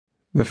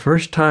The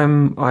first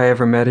time I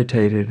ever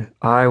meditated,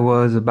 I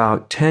was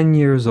about 10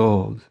 years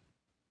old.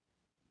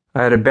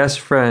 I had a best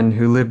friend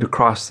who lived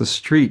across the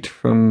street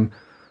from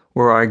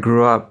where I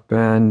grew up,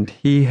 and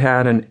he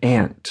had an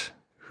aunt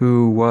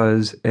who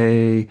was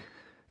a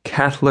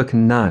Catholic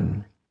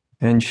nun,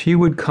 and she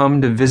would come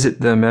to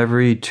visit them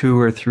every 2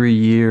 or 3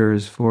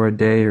 years for a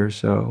day or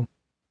so.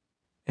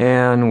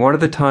 And one of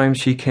the times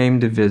she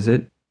came to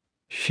visit,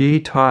 she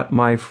taught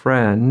my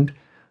friend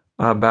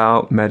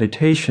about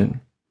meditation.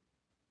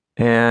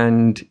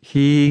 And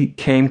he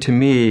came to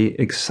me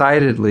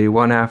excitedly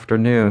one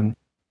afternoon,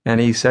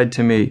 and he said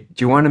to me,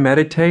 "Do you want to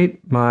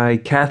meditate? My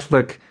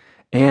Catholic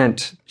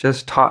aunt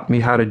just taught me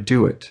how to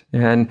do it."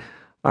 And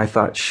I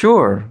thought,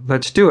 sure,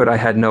 let's do it. I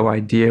had no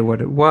idea what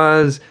it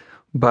was,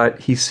 but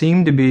he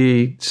seemed to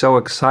be so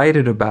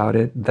excited about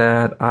it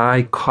that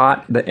I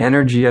caught the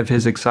energy of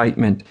his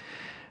excitement.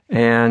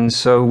 And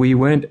so we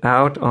went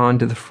out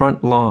onto the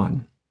front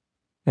lawn.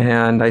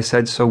 And I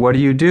said, "So what do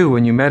you do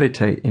when you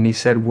meditate?" And he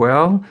said,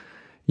 "Well,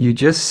 you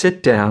just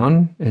sit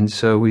down." And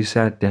so we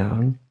sat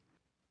down.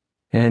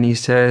 And he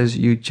says,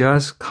 "You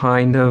just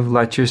kind of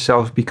let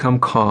yourself become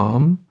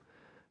calm."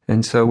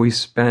 And so we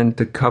spent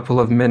a couple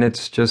of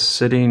minutes just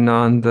sitting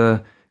on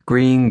the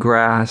green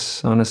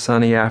grass on a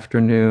sunny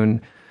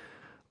afternoon,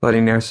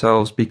 letting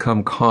ourselves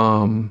become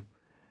calm.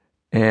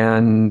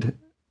 And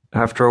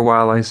after a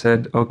while I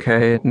said,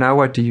 "Okay, now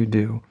what do you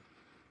do?"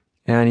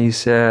 And he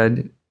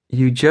said,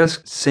 "You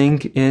just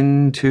sink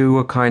into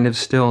a kind of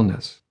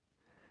stillness."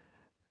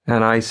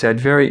 And I said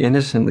very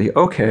innocently,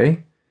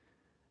 "Okay."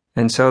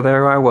 And so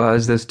there I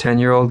was, this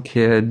 10-year-old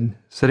kid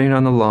sitting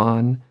on the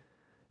lawn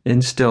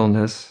in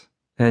stillness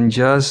and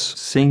just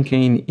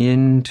sinking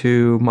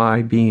into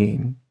my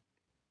being.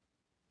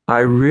 I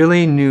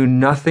really knew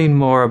nothing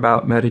more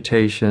about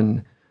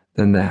meditation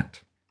than that.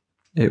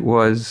 It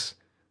was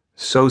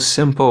so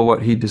simple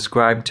what he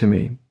described to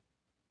me.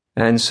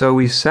 And so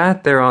we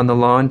sat there on the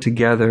lawn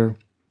together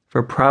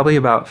for probably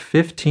about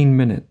 15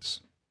 minutes.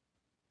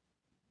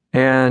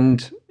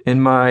 And in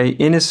my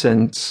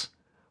innocence,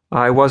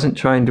 I wasn't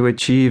trying to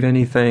achieve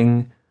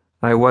anything.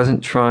 I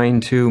wasn't trying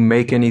to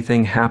make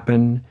anything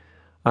happen.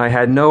 I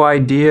had no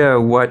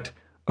idea what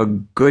a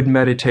good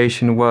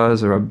meditation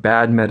was or a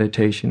bad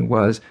meditation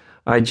was.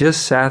 I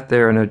just sat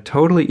there in a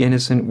totally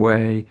innocent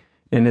way,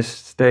 in a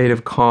state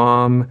of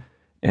calm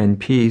and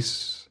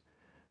peace.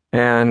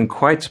 And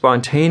quite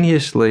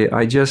spontaneously,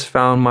 I just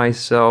found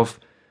myself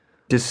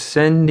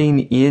descending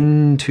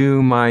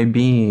into my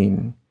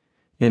being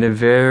in a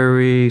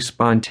very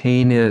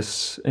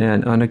spontaneous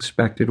and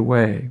unexpected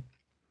way.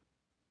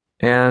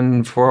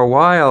 And for a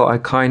while, I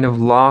kind of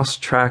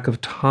lost track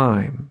of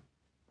time.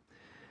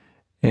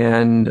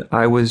 And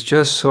I was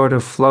just sort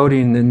of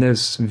floating in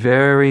this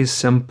very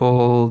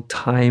simple,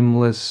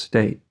 timeless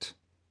state.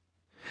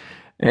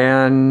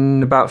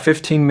 And about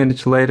 15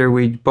 minutes later,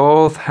 we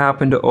both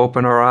happened to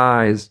open our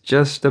eyes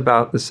just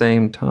about the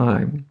same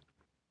time.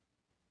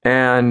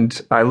 And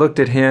I looked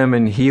at him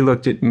and he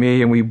looked at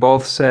me, and we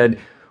both said,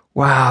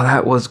 "Wow,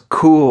 that was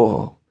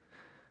cool."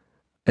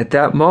 At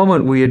that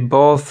moment, we had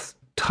both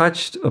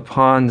touched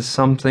upon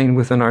something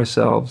within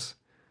ourselves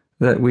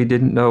that we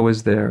didn't know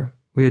was there.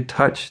 We had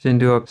touched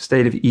into a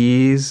state of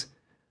ease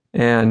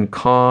and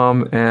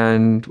calm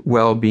and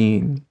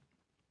well-being.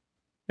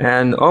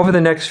 And over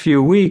the next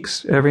few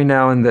weeks, every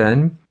now and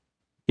then,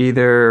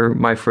 either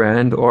my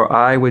friend or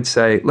I would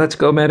say, "Let's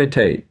go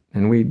meditate."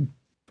 And we'd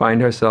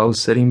find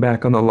ourselves sitting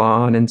back on the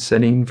lawn and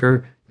sitting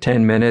for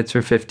 10 minutes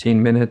or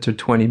 15 minutes or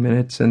 20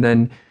 minutes, and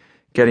then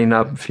getting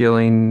up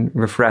feeling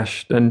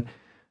refreshed. And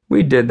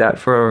we did that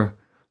for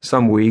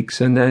some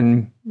weeks, and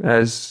then,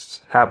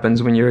 as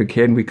happens when you're a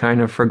kid, we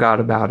kind of forgot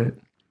about it.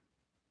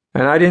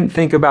 And I didn't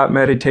think about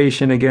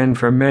meditation again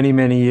for many,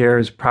 many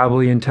years,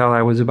 probably until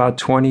I was about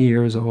 20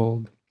 years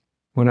old,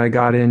 when I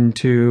got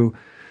into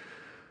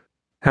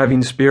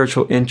having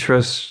spiritual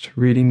interest,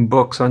 reading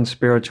books on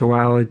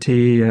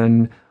spirituality,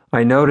 and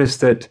I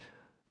noticed that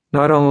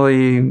not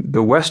only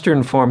the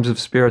Western forms of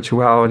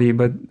spirituality,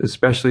 but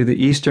especially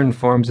the Eastern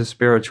forms of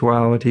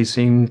spirituality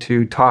seem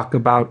to talk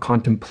about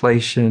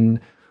contemplation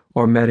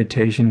or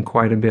meditation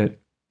quite a bit.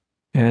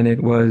 And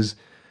it was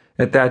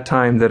at that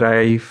time that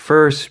I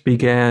first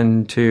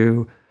began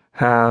to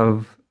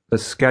have a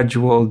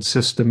scheduled,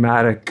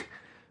 systematic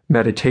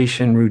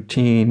meditation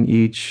routine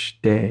each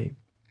day.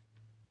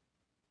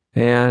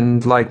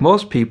 And like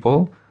most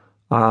people,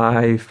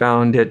 I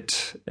found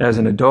it as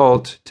an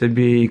adult to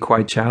be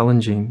quite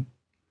challenging.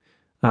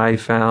 I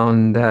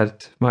found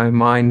that my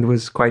mind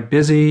was quite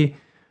busy.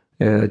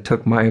 It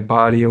took my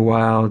body a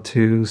while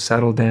to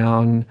settle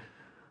down.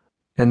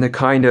 And the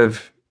kind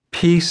of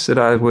peace that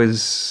I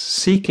was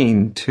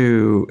seeking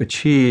to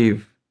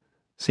achieve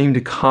seemed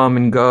to come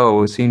and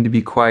go, seemed to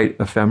be quite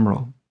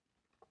ephemeral.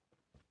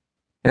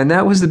 And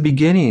that was the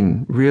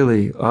beginning,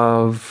 really,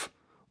 of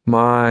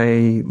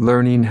my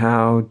learning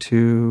how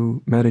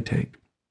to meditate.